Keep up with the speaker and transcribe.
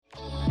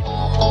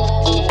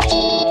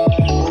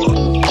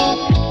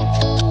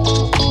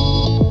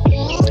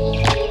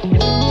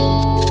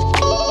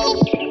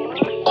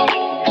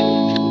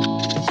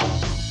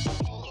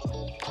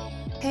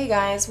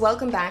guys,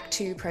 welcome back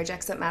to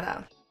Projects That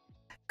Matter.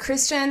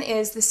 Christian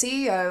is the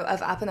CEO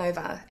of Up and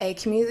Over, a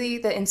community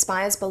that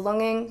inspires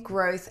belonging,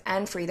 growth,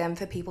 and freedom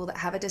for people that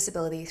have a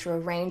disability through a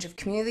range of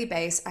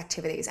community-based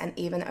activities and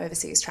even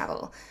overseas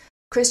travel.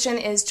 Christian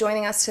is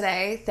joining us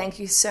today. Thank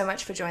you so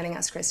much for joining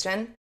us,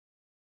 Christian.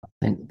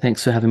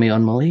 Thanks for having me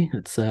on, Molly.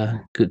 It's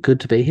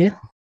good to be here.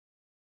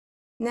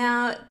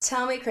 Now,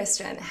 tell me,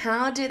 Christian,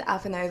 how did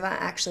Up and Over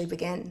actually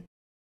begin?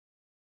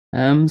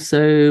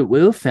 So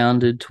we were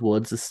founded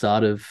towards the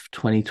start of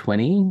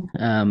 2020,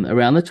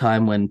 around the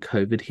time when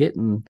COVID hit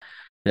and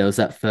there was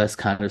that first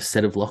kind of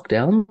set of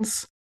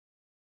lockdowns.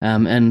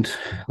 And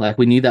like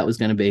we knew that was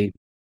going to be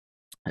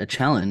a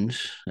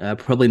challenge,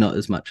 probably not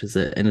as much as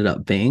it ended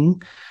up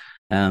being.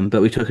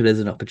 But we took it as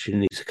an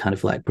opportunity to kind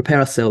of like prepare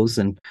ourselves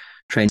and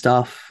train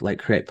staff, like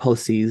create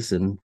policies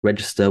and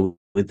register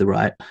with the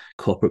right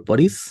corporate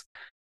bodies.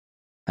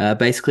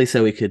 Basically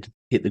so we could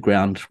hit the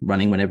ground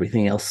running when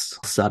everything else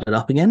started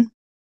up again.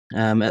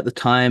 At the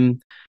time,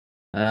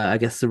 I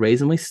guess the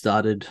reason we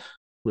started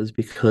was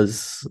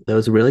because there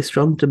was a really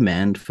strong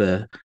demand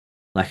for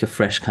like a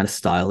fresh kind of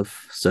style of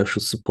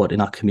social support in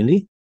our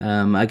community.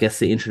 I guess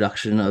the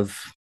introduction of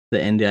the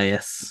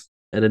NDIS,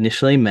 it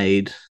initially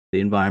made the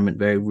environment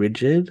very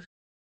rigid,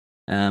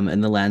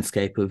 and the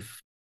landscape of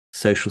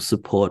social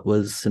support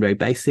was very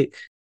basic.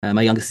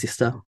 My younger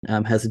sister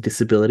has a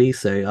disability,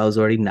 so I was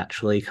already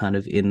naturally kind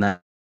of in that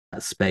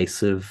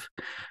space of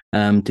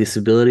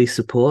disability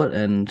support,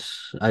 and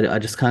I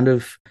just kind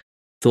of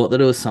thought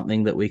that it was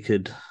something that we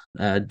could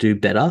do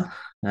better,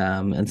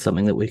 and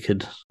something that we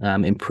could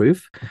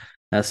improve.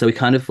 So we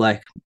kind of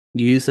like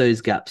use those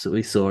gaps that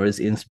we saw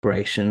as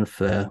inspiration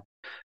for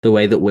the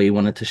way that we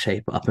wanted to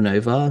shape Up and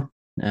Over,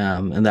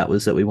 and that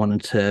was that we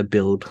wanted to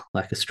build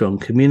like a strong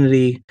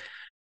community.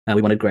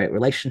 We wanted great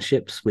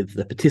relationships with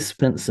the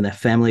participants and their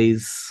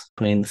families,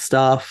 between the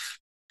staff.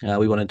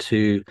 We wanted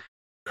to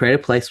create a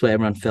place where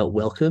everyone felt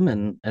welcome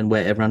and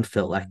where everyone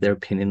felt like their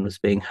opinion was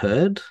being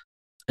heard,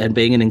 and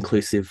being an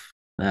inclusive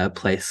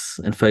place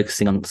and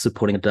focusing on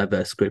supporting a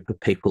diverse group of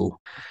people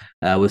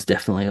was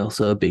definitely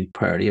also a big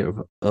priority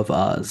of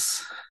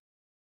ours.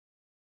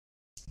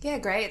 Yeah,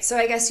 great. So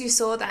I guess you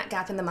saw that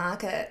gap in the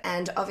market,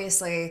 and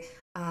obviously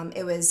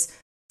it was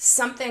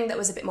something that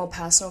was a bit more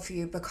personal for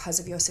you because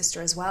of your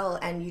sister as well,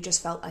 and you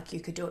just felt like you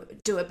could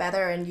do it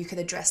better and you could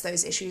address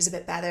those issues a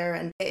bit better,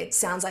 and it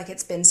sounds like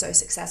it's been so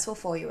successful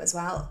for you as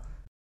well.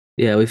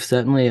 Yeah, we've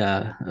certainly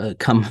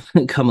come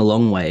come a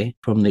long way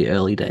from the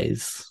early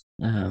days.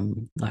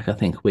 Like I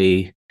think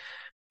we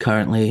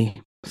currently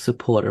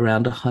support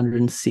around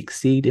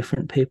 160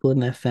 different people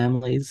and their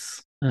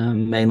families,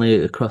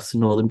 mainly across the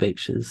Northern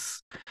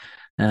Beaches,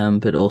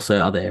 but also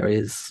other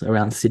areas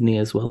around Sydney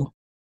as well.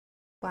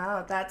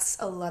 Wow, that's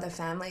a lot of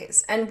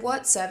families. And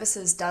what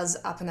services does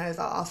Up and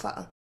Over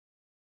offer?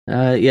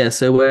 Yeah,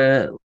 so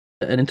we're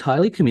an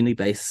entirely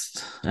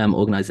community-based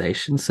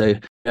organization. So we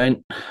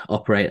don't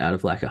operate out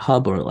of like a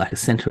hub or like a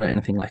center or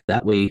anything like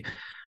that. We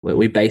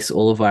base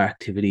all of our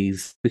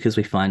activities because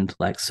we find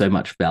like so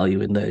much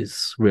value in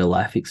those real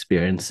life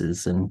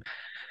experiences and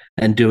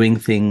doing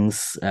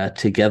things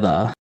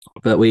together.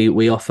 But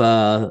we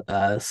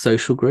offer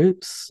social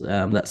groups.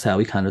 That's how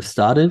we kind of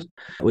started.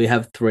 We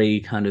have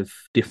three kind of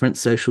different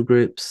social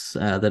groups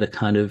that are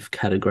kind of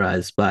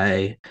categorized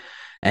by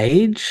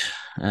age.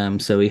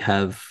 So we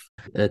have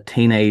a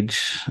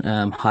teenage,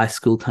 high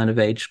school kind of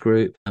age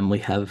group, and we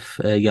have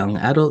a young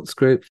adults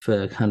group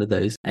for kind of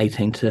those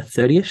 18 to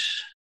 30ish.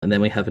 And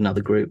then we have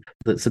another group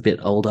that's a bit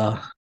older,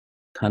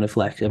 kind of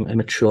like a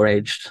mature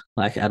aged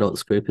like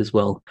adults group as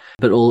well.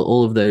 But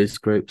all of those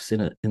groups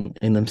in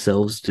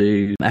themselves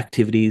do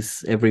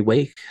activities every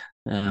week.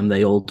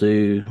 They all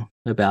do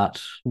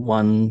about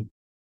one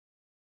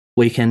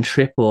weekend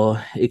trip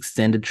or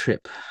extended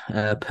trip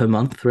per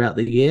month throughout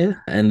the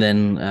year. And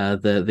then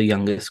the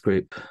youngest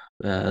group,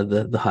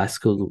 the high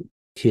school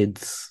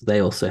kids,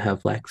 they also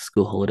have like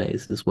school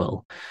holidays as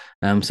well.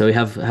 So we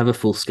have a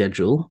full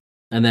schedule.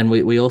 And then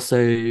we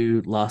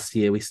also last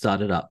year we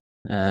started up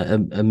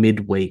a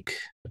midweek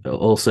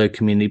also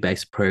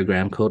community-based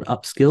program called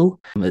Upskill.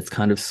 It's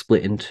kind of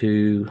split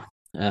into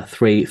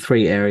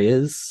three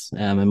areas,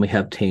 and we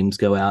have teams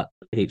go out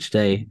each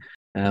day.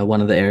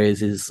 One of the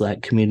areas is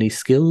like community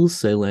skills,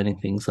 so learning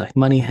things like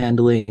money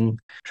handling,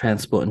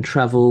 transport and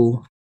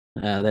travel.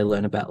 They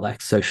learn about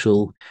like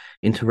social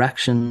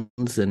interactions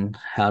and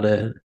how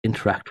to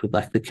interact with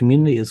like the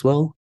community as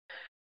well.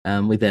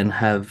 We then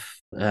have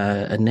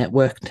a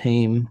network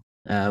team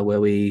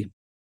where we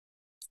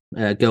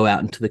go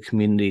out into the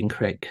community and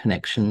create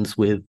connections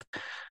with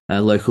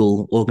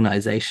local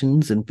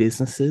organizations and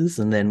businesses.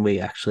 And then we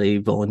actually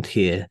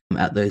volunteer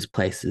at those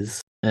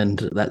places. And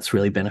that's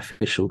really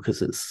beneficial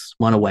because it's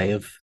one way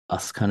of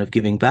us kind of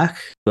giving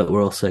back, but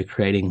we're also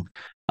creating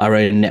our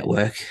own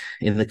network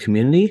in the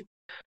community.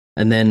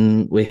 And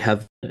then we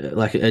have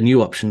like a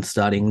new option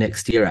starting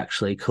next year,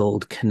 actually,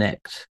 called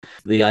Connect.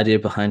 The idea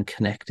behind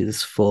Connect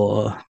is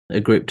for a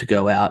group to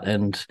go out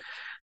and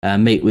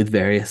meet with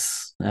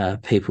various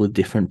people with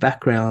different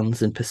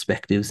backgrounds and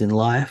perspectives in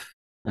life,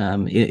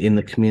 in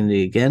the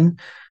community again,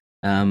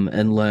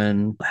 and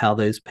learn how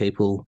those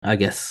people, I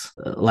guess,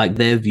 like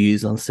their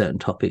views on certain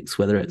topics,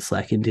 whether it's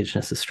like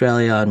Indigenous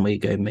Australia and we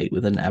go meet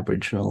with an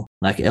Aboriginal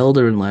like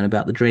elder and learn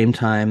about the dream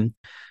time,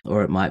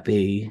 or it might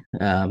be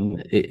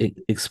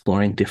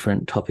exploring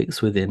different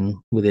topics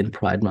within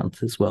Pride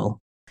Month as well.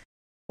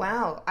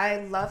 Wow, I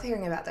love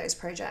hearing about those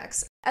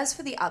projects. As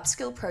for the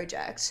upskill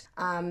project,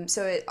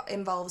 so it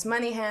involves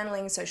money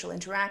handling, social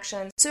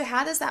interaction. So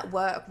how does that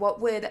work?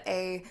 What would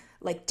a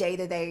like day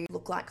to day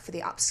look like for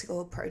the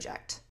upskill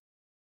project?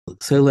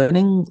 So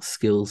learning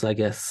skills, I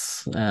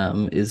guess,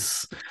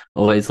 is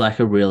always like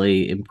a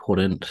really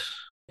important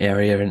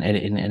area in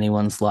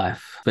anyone's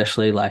life,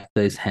 especially like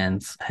those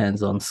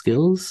hands-on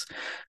skills,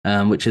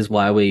 which is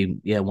why we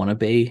want to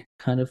be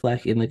kind of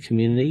like in the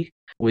community.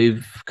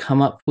 We've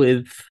come up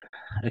with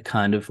a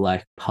kind of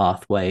like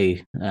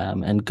pathway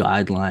and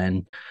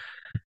guideline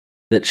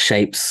that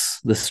shapes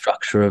the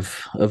structure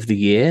of the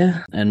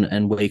year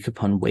and week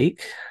upon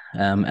week.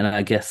 And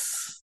I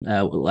guess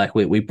like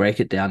we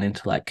break it down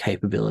into like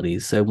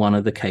capabilities. So one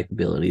of the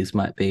capabilities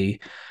might be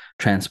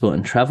transport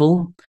and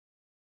travel.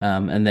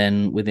 And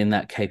then within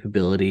that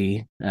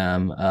capability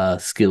are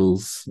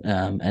skills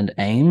and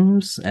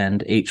aims.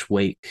 And each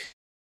week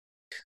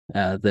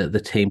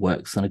the team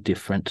works on a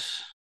different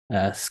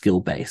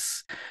skill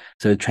base.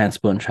 So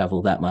transport and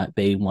travel, that might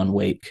be one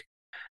week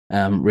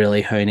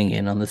really honing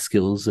in on the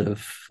skills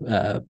of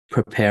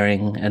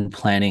preparing and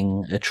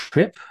planning a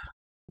trip.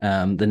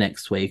 The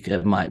next week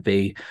it might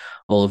be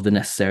all of the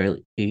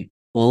necessary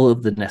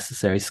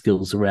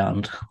skills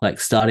around like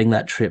starting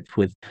that trip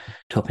with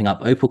topping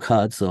up Opal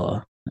cards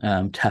or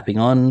tapping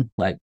on,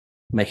 like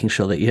making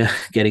sure that you're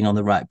getting on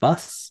the right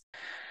bus.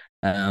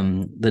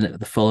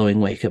 The following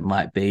week it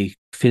might be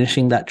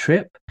finishing that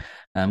trip,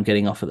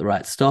 getting off at the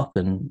right stop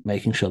and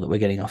making sure that we're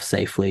getting off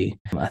safely.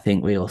 I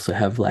think we also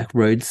have like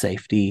road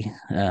safety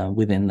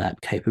within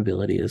that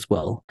capability as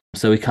well.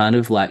 So we kind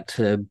of like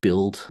to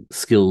build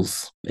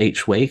skills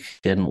each week,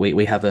 and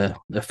we have a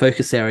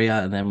focus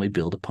area and then we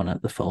build upon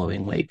it the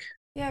following week.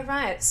 Yeah,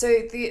 right.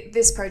 So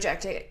this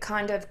project, it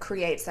kind of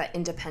creates that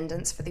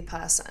independence for the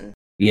person.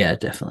 Yeah,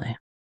 definitely.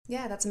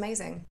 Yeah, that's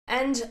amazing.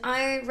 And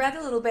I read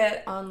a little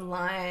bit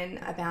online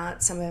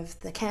about some of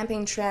the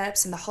camping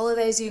trips and the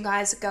holidays you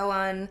guys go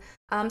on.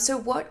 So,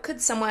 what could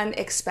someone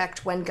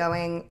expect when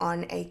going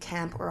on a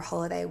camp or a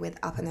holiday with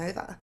Up and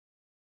Over?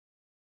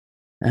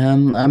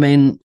 I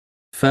mean,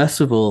 first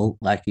of all,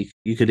 like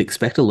you could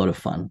expect a lot of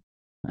fun.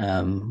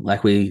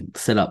 Like we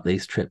set up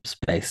these trips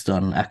based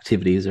on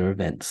activities or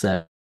events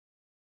that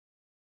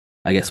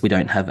I guess we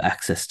don't have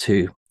access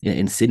to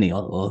in Sydney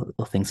or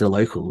things that are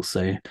local.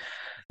 So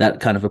that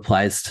kind of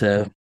applies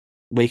to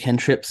weekend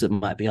trips that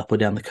might be up or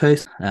down the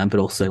coast, but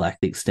also like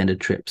the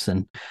extended trips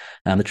and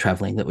the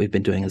traveling that we've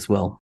been doing as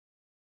well.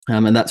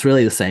 And that's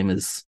really the same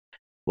as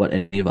what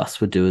any of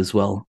us would do as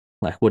well.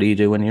 Like, what do you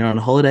do when you're on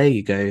a holiday?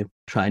 You go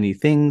try new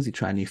things, you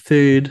try new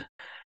food,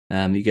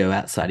 you go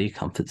outside of your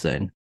comfort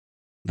zone.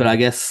 But I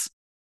guess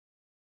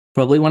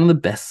probably one of the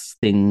best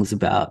things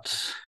about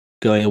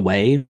going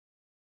away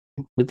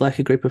with like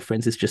a group of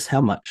friends is just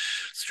how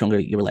much stronger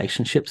your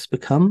relationships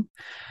become.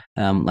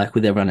 Like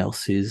with everyone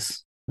else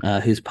who's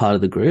part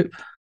of the group.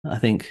 I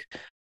think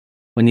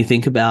when you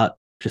think about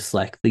just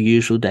like the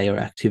usual day or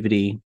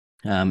activity,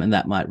 and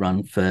that might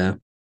run for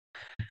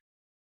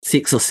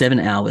 6 or 7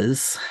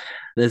 hours,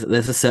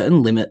 there's a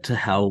certain limit to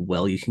how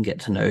well you can get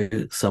to know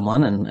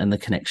someone and the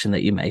connection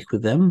that you make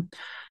with them.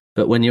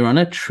 But when you're on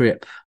a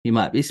trip, you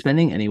might be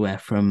spending anywhere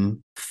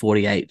from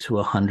 48 to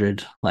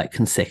 100 like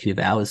consecutive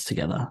hours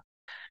together.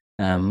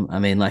 I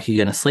mean, like you're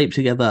going to sleep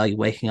together, you're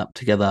waking up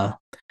together.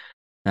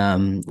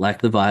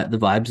 Like the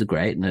vibes are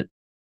great, and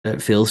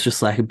it feels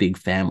just like a big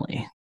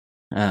family.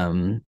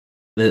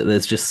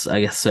 There's just,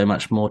 I guess, so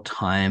much more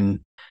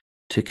time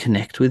to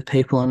connect with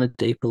people on a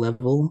deeper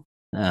level.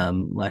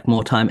 Like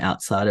more time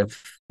outside of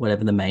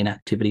whatever the main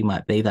activity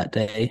might be that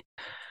day,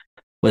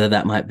 whether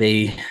that might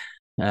be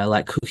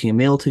like cooking a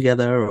meal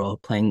together or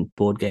playing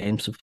board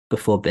games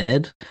before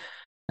bed.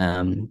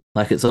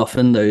 Like it's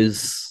often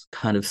those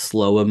kind of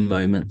slower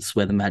moments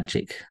where the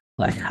magic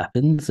like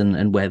happens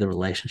and where the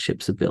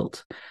relationships are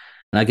built.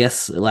 And I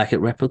guess like it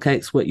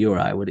replicates what you or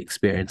I would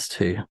experience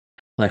too.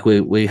 Like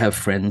we have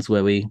friends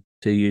where we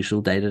do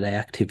usual day-to-day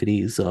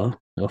activities or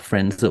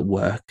friends at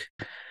work.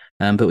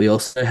 But we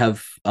also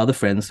have other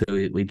friends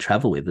who we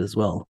travel with as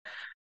well.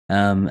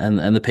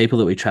 And the people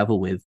that we travel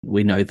with,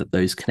 we know that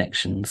those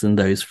connections and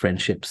those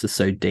friendships are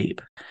so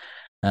deep.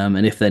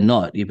 And if they're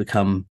not, you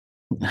become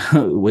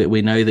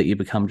we know that you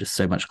become just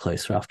so much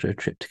closer after a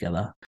trip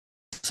together.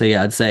 So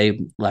yeah, I'd say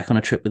like on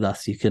a trip with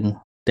us, you can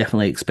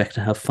definitely expect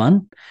to have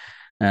fun.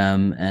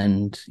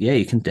 And yeah,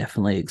 you can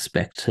definitely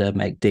expect to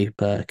make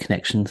deeper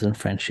connections and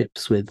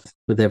friendships with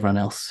everyone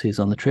else who's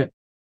on the trip.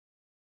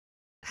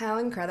 How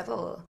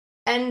incredible.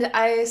 And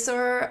I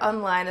saw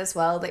online as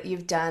well that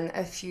you've done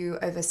a few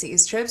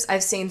overseas trips.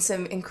 I've seen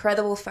some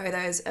incredible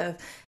photos of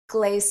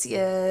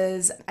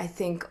glaciers. I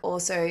think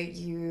also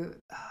you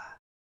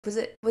was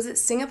it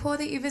Singapore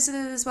that you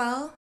visited as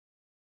well?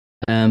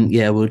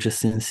 Yeah, we were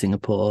just in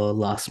Singapore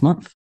last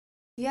month.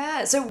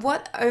 Yeah. So,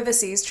 what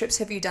overseas trips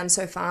have you done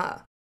so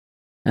far?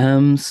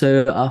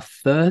 So our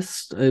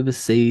first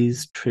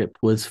overseas trip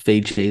was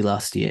Fiji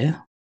last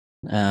year.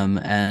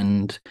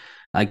 And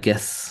I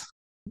guess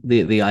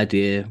the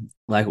idea,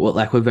 like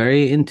we're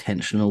very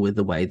intentional with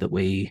the way that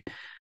we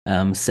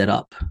set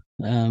up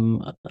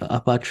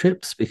our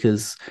trips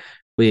because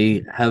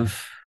we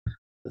have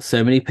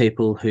so many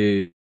people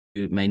who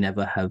may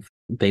never have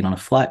been on a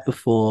flight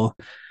before.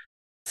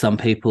 Some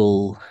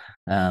people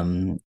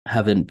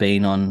haven't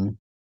been on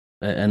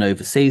an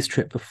overseas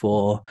trip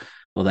before,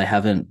 or they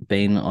haven't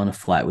been on a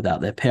flight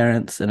without their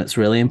parents. And it's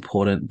really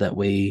important that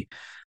we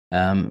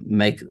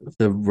make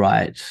the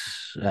right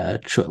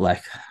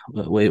like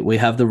we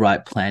have the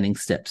right planning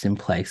steps in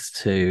place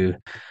to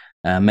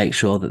make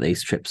sure that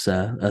these trips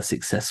are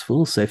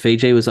successful. So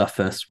Fiji was our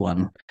first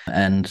one,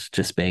 and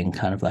just being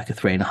kind of like a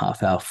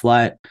 3.5 hour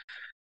flight.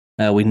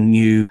 We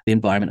knew the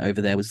environment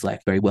over there was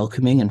like very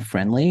welcoming and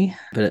friendly,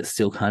 but it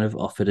still kind of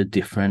offered a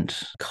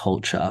different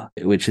culture,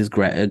 which is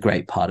a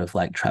great part of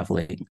like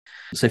traveling.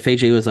 So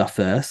Fiji was our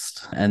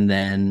first, and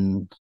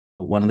then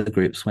one of the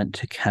groups went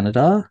to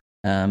Canada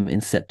in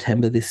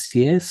September this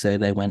year. So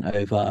they went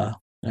over,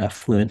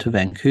 flew into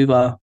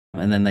Vancouver,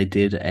 and then they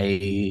did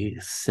a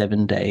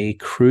 7 day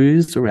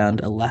cruise around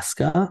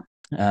Alaska.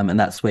 And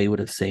that's where you would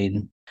have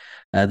seen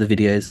the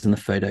videos and the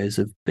photos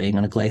of being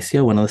on a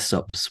glacier. One of the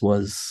stops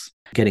was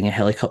getting a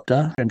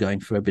helicopter and going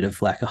for a bit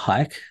of like a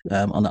hike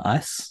on the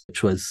ice,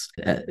 which was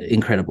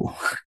incredible.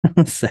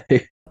 So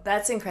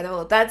That's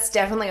incredible. That's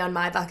definitely on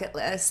my bucket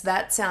list.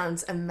 That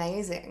sounds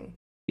amazing.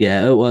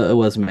 yeah, it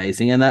was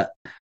amazing, and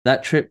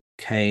that trip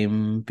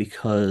came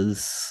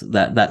because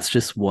that's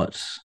just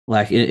what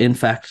like in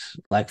fact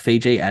like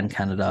Fiji and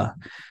Canada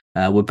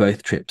were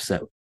both trips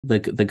that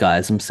the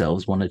guys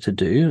themselves wanted to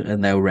do,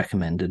 and they were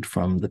recommended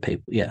from the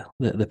people, yeah,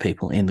 the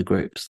people in the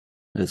groups.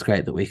 It's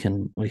great that we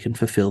can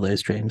fulfill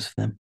those dreams for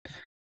them.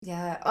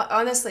 Yeah,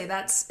 honestly,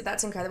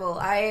 that's incredible.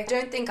 I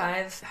don't think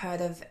I've heard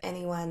of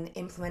anyone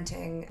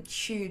implementing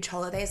huge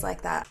holidays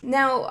like that.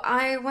 Now,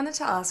 I wanted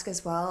to ask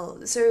as well.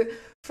 So,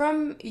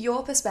 from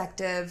your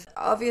perspective,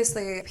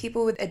 obviously,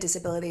 people with a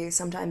disability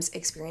sometimes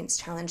experience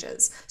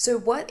challenges. So,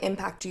 what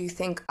impact do you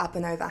think Up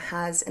and Over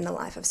has in the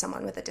life of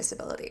someone with a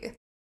disability?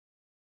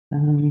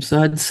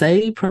 So I'd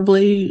say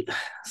probably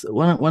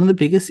one of the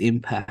biggest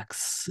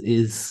impacts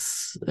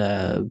is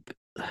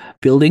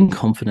building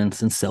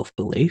confidence and self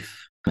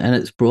belief. And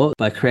it's brought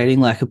by creating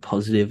like a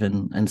positive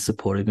and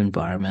supportive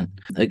environment.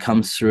 It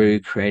comes through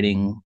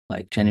creating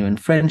like genuine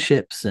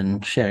friendships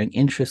and sharing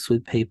interests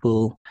with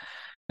people,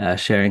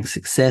 sharing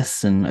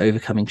success and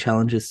overcoming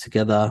challenges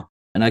together.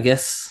 And I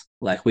guess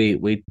like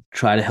we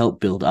try to help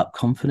build up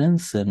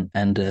confidence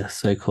and a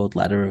so-called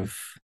ladder of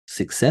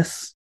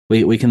success.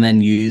 We can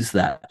then use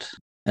that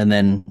and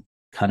then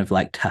kind of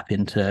like tap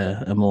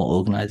into a more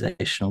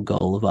organizational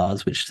goal of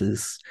ours, which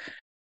is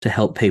to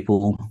help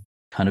people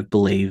kind of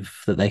believe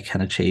that they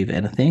can achieve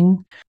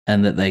anything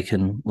and that they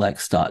can like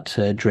start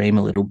to dream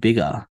a little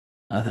bigger.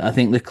 I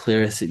think the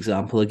clearest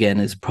example again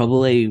is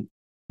probably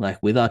like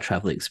with our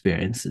travel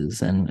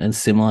experiences and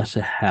similar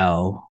to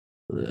how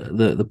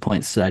the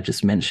points that I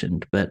just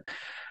mentioned, but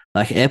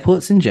like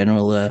airports in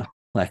general are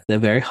like they're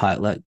very high,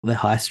 like they're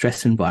high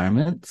stress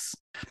environments,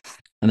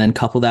 and then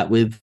couple that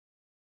with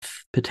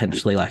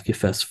potentially like your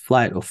first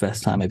flight or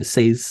first time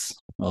overseas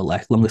or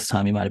like longest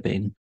time you might have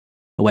been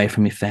away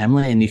from your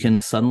family, and you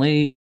can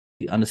suddenly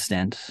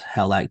understand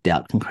how like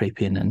doubt can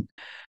creep in and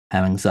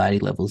how anxiety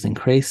levels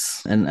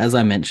increase. And as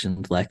I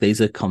mentioned, like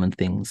these are common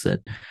things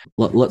that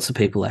lots of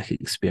people like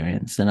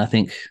experience. And I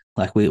think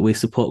like we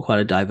support quite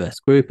a diverse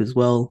group as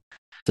well.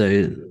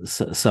 So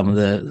some of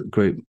the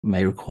group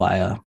may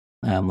require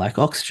like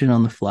oxygen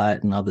on the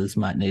flight, and others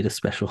might need a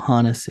special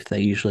harness if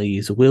they usually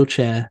use a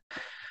wheelchair.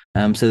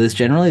 So there's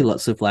generally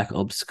lots of like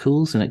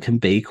obstacles, and it can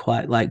be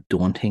quite like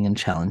daunting and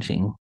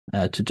challenging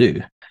to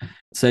do.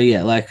 So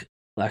yeah, like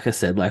I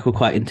said, like we're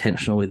quite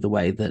intentional with the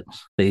way that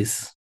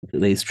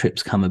these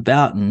trips come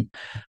about, and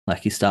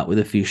like you start with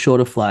a few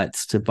shorter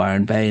flights to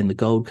Byron Bay and the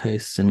Gold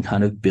Coast and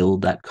kind of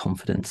build that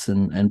confidence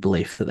and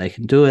belief that they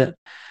can do it,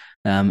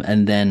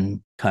 and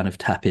then kind of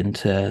tap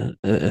into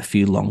a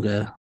few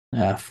longer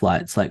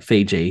flights like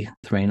Fiji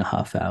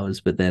 3.5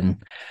 hours, but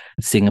then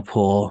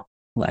Singapore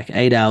like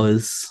 8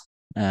 hours,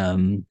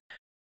 and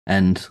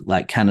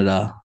like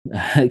Canada.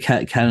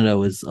 Canada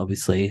was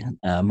obviously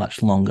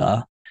much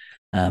longer,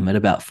 at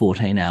about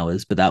 14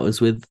 hours, but that was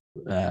with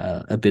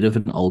a bit of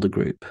an older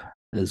group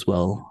as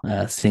well.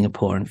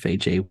 Singapore and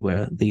Fiji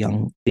were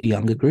the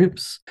younger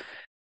groups.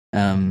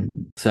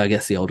 So I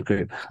guess the older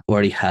group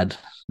already had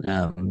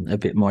a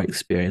bit more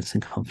experience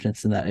and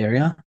confidence in that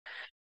area.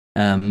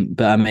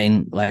 But I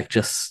mean, like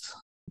just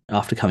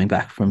after coming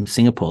back from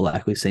Singapore,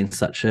 like we've seen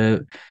such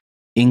a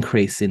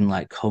increase in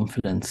like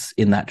confidence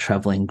in that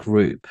traveling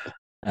group.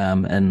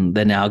 And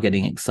they're now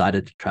getting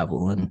excited to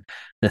travel, and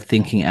they're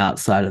thinking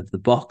outside of the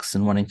box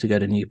and wanting to go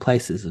to new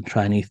places and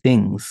try new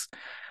things.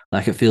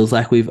 Like it feels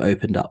like we've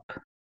opened up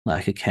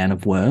like a can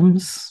of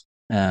worms.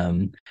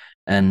 And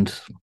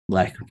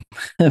like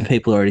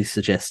people are already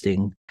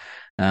suggesting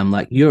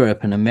like Europe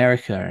and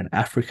America and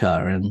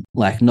Africa, and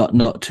like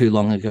not too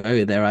long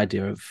ago, their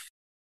idea of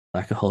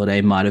like a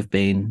holiday might have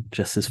been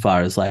just as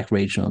far as like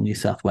regional New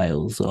South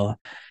Wales or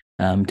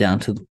down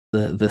to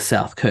the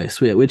south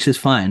coast, which is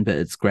fine. But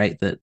it's great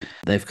that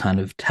they've kind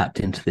of tapped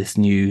into this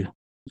new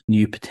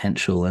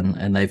potential,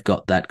 and they've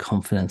got that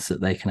confidence that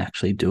they can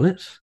actually do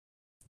it.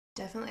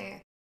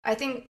 Definitely. I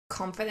think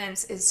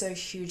confidence is so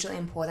hugely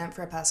important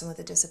for a person with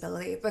a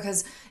disability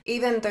because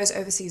even those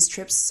overseas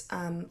trips,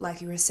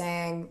 like you were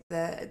saying,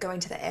 the going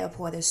to the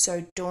airport is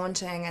so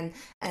daunting,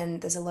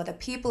 and there's a lot of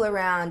people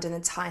around and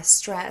it's high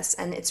stress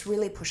and it's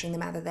really pushing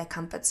them out of their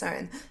comfort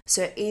zone.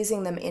 So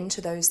easing them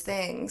into those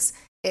things,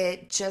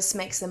 it just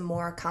makes them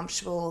more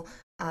comfortable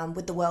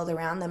with the world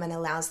around them and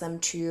allows them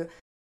to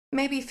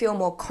maybe feel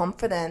more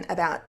confident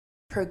about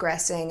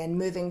progressing and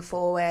moving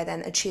forward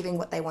and achieving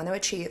what they want to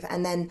achieve.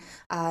 And then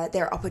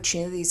their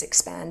opportunities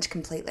expand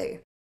completely.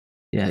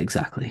 Yeah,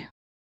 exactly.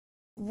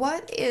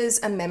 What is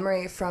a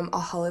memory from a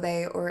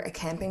holiday or a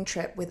camping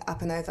trip with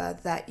Up and Over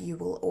that you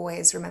will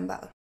always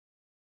remember?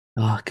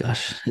 Oh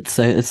gosh, it's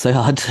so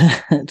hard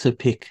to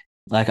pick.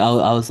 Like I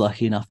was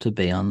lucky enough to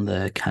be on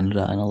the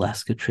Canada and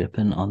Alaska trip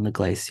and on the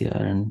glacier,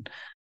 and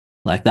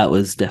like that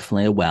was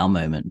definitely a wow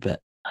moment.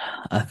 But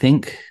I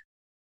think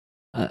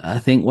I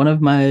think one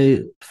of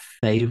my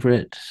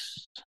favorite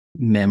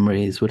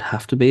memories would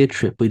have to be a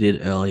trip we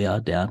did earlier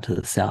down to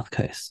the south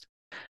coast.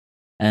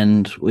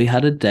 And we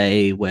had a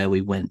day where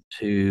we went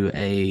to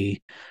a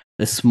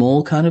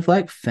small kind of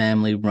like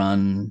family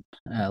run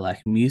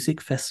like music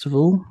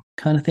festival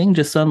kind of thing,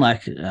 just on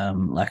like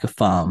a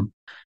farm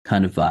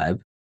kind of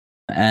vibe.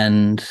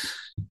 And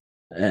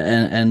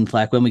and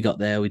like when we got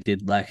there, we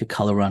did like a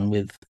color run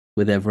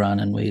with everyone,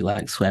 and we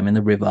like swam in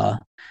the river.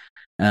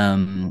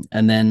 And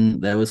then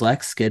there was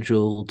like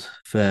scheduled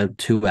for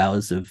 2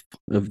 hours of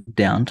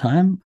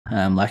downtime.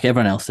 Like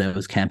everyone else there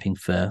was camping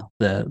for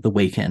the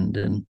weekend,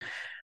 and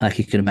like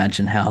you can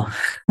imagine how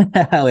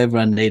how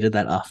everyone needed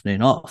that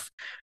afternoon off.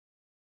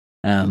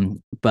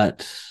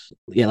 But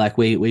yeah, like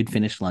we'd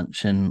finished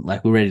lunch and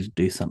like we're ready to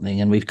do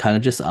something, and we'd kind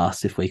of just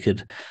asked if we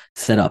could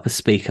set up a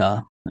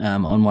speaker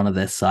on one of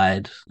their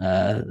side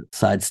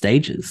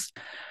stages.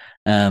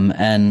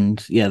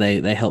 And yeah,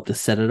 they helped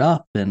us set it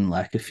up, and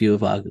like a few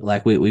of our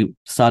like we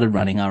started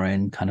running our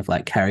own kind of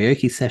like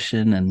karaoke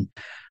session, and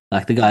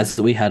like the guys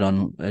that we had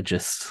on are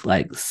just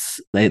like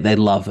they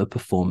love a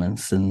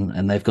performance,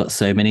 and they've got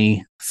so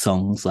many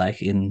songs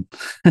like in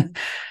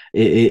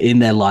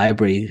their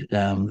library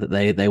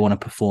that they want to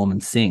perform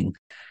and sing.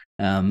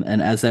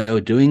 And as they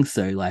were doing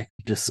so, like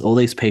just all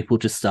these people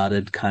just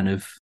started kind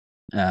of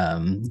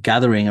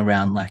gathering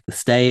around like the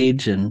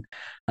stage, and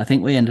I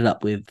think we ended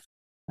up with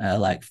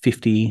like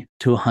 50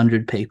 to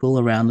 100 people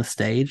around the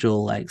stage,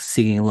 all like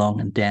singing along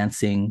and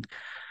dancing,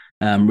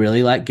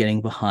 really like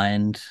getting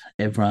behind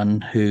everyone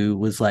who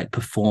was like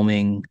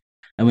performing.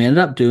 And we ended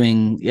up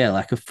doing, yeah,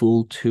 like a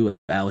full 2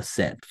 hour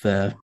set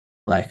for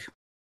like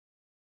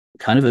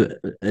kind of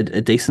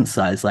a decent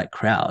size like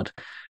crowd.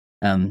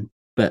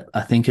 But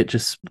I think it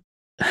just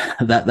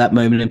that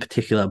moment in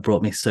particular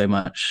brought me so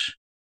much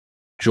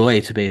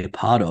joy to be a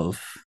part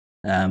of,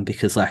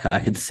 because like I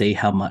could see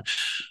how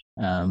much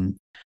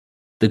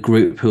the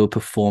group who were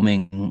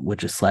performing were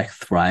just like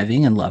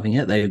thriving and loving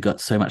it. They got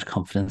so much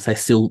confidence. They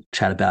still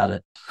chat about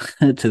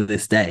it to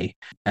this day.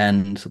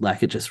 And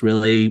like it just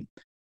really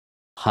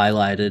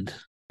highlighted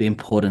the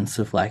importance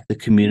of like the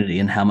community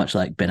and how much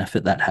like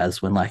benefit that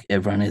has when like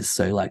everyone is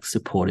so like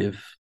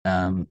supportive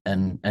and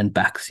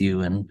backs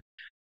you. And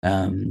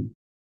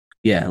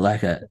yeah,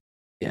 like a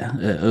yeah,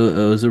 it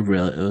was a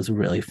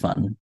really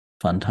fun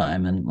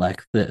time, and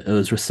like it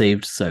was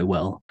received so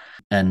well.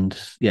 And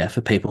yeah,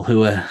 for people who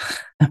were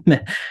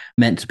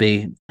meant to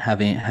be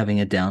having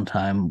a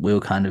downtime, we were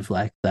kind of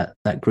like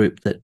that group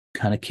that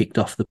kind of kicked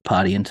off the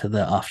party into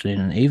the afternoon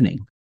and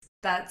evening.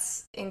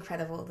 That's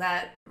incredible.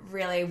 That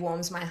really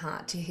warms my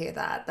heart to hear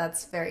that.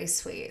 That's very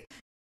sweet.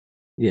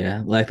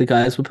 Yeah, like the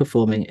guys were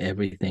performing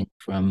everything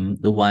from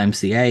the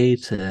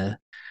YMCA to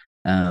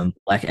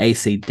like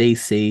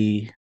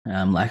AC/DC,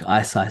 like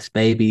Ice Ice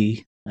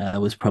Baby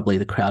was probably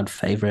the crowd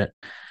favorite.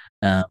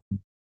 Um,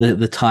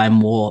 the Time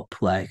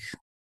Warp, like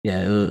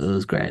yeah, it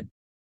was great.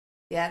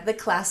 Yeah, the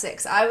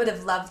classics. I would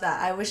have loved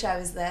that. I wish I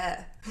was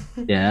there.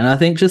 Yeah, and I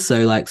think just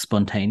so like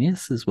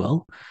spontaneous as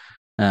well.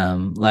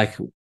 Like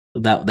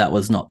that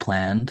was not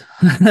planned.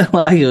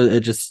 Like it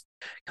just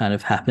kind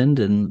of happened,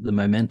 and the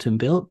momentum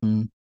built,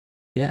 and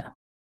yeah.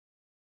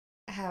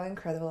 How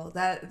incredible.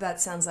 That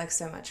sounds like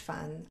so much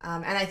fun.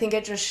 And I think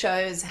it just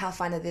shows how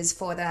fun it is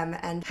for them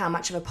and how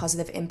much of a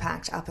positive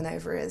impact Up and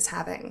Over is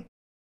having.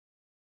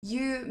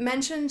 You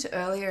mentioned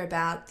earlier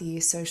about the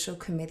social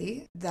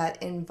committee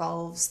that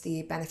involves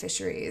the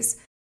beneficiaries.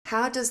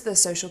 How does the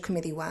social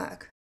committee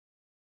work?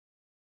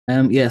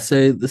 Yeah,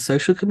 so the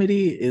social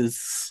committee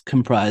is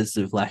comprised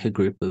of like a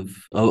group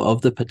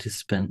of the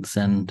participants,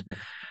 and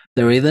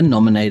they're either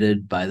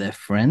nominated by their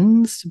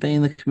friends to be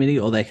in the committee,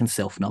 or they can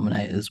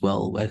self-nominate as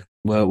well.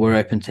 We're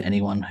open to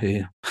anyone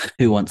who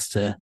wants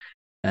to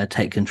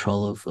take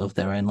control of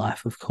their own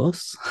life, of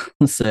course.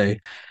 So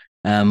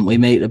we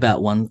meet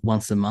about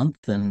once a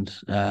month, and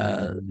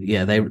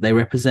they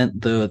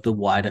represent the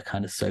wider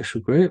kind of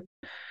social group.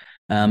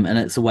 And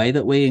it's a way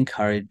that we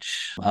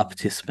encourage our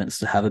participants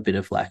to have a bit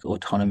of like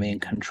autonomy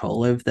and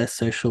control over their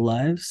social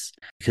lives.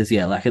 Because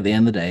like at the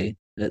end of the day,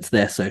 it's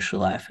their social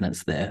life and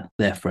it's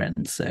their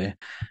friends. So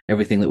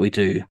everything that we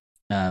do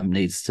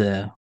needs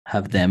to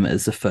have them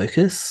as a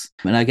focus.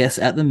 And I guess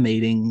at the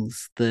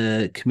meetings,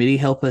 the committee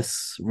help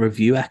us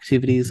review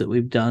activities that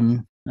we've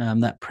done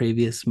that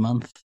previous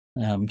month.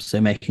 So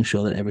making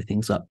sure that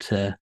everything's up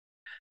to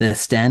their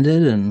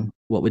standard and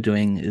what we're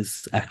doing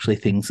is actually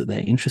things that they're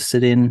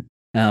interested in.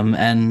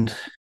 And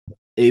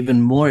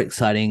even more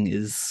exciting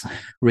is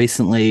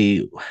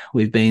recently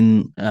we've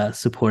been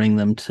supporting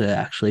them to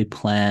actually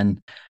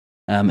plan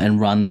and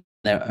run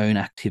their own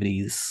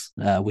activities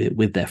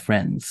with their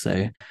friends.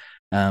 So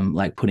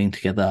like putting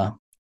together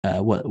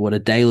what a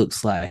day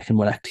looks like and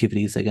what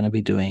activities they're going to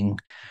be doing,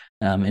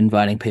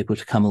 inviting people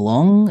to come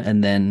along,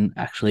 and then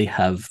actually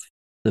have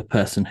the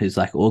person who's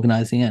like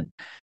organizing it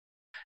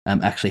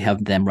actually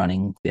have them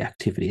running the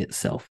activity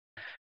itself.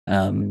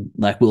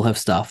 Like we'll have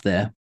staff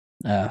there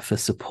for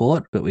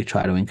support, but we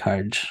try to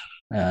encourage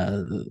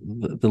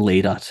the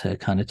leader to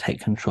kind of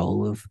take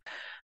control of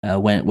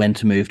when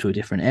to move to a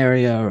different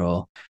area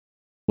or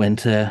when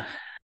to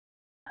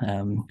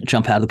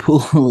jump out of the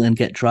pool and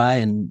get dry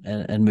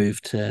and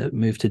move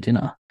to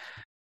dinner.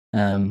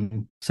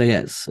 So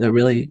yeah, it's a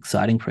really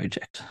exciting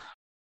project.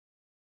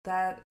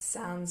 That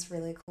sounds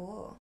really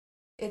cool.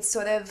 It's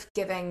sort of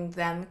giving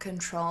them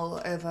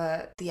control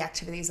over the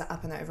activities that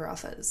Up and Over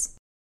offers.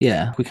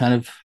 Yeah, we kind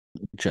of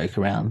joke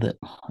around that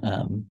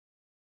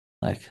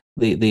like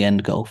the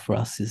end goal for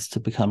us is to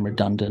become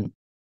redundant,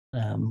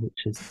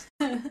 which is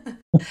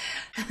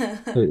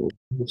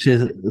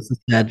a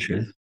sad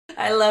truth.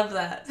 I love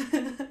that.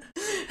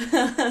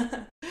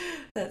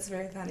 That's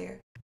very funny.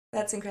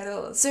 That's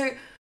incredible. So,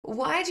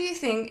 why do you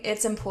think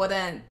it's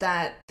important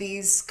that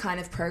these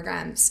kind of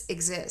programs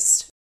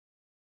exist?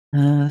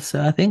 So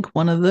I think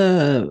one of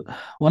the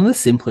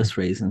simplest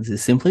reasons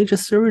is simply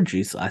just to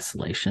reduce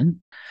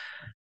isolation.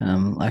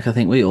 Like I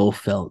think we all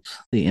felt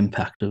the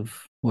impact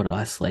of what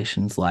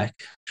isolation's like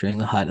during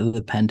the height of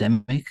the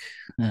pandemic.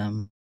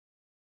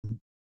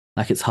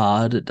 Like it's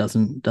hard, it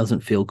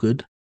doesn't feel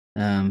good.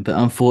 But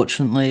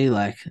unfortunately,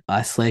 like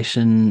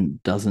isolation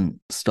doesn't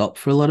stop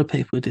for a lot of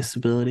people with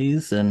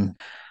disabilities, and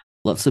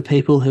lots of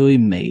people who we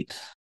meet,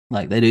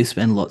 like they do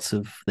spend lots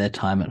of their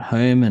time at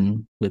home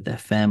and with their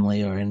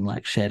family or in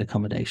like shared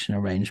accommodation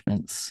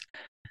arrangements.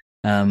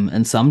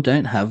 And some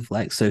don't have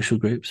like social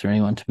groups or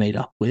anyone to meet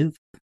up with.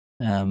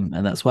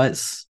 And that's why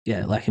it's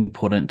like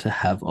important to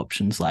have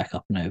options like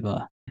Up and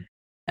Over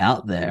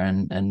out there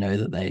and know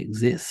that they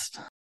exist.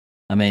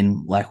 I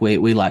mean, like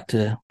we like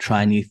to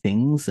try new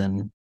things,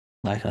 and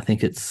like I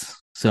think it's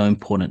so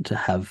important to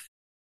have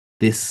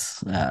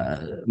this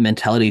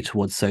mentality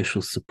towards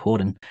social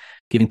support and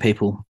giving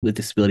people with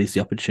disabilities the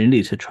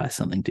opportunity to try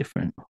something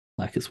different.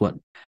 Like it's what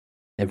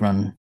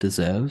everyone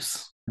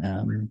deserves.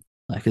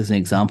 Like as an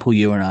example,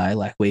 you and I,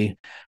 we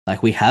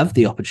have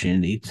the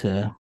opportunity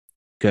to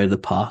go to the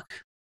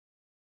park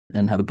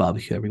and have a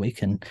barbecue every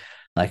week, and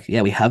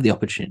we have the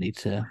opportunity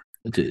to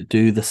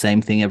do the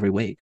same thing every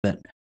week, but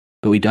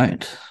we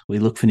don't. We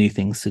look for new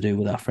things to do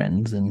with our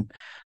friends, and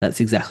that's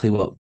exactly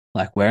what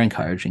like we're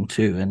encouraging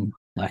too. And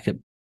it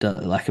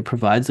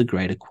provides a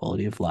greater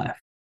quality of life.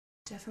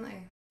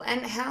 Definitely.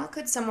 And how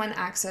could someone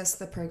access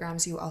the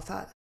programs you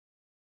offer?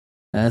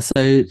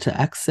 So to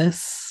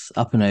access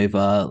Up and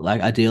Over,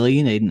 like ideally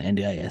you need an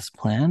NDIS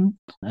plan,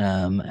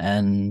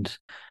 and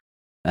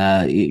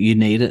you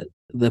need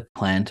the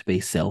plan to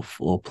be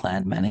self or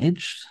plan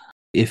managed.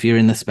 If you're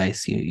in the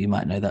space, you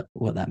might know that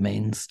what that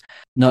means.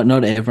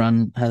 Not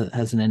everyone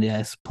has an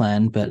NDIS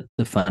plan, but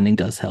the funding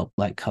does help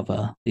like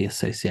cover the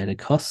associated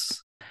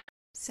costs.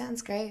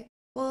 Sounds great.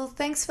 Well,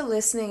 thanks for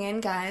listening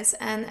in, guys,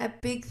 and a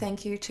big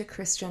thank you to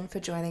Christian for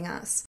joining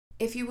us.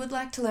 If you would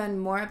like to learn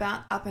more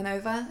about Up and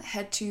Over,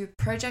 head to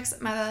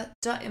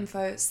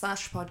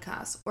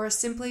projectsthatmatter.info/podcast, or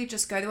simply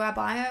just go to our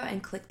bio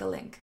and click the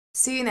link.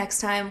 See you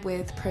next time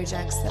with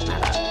Projects That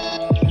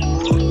Matter.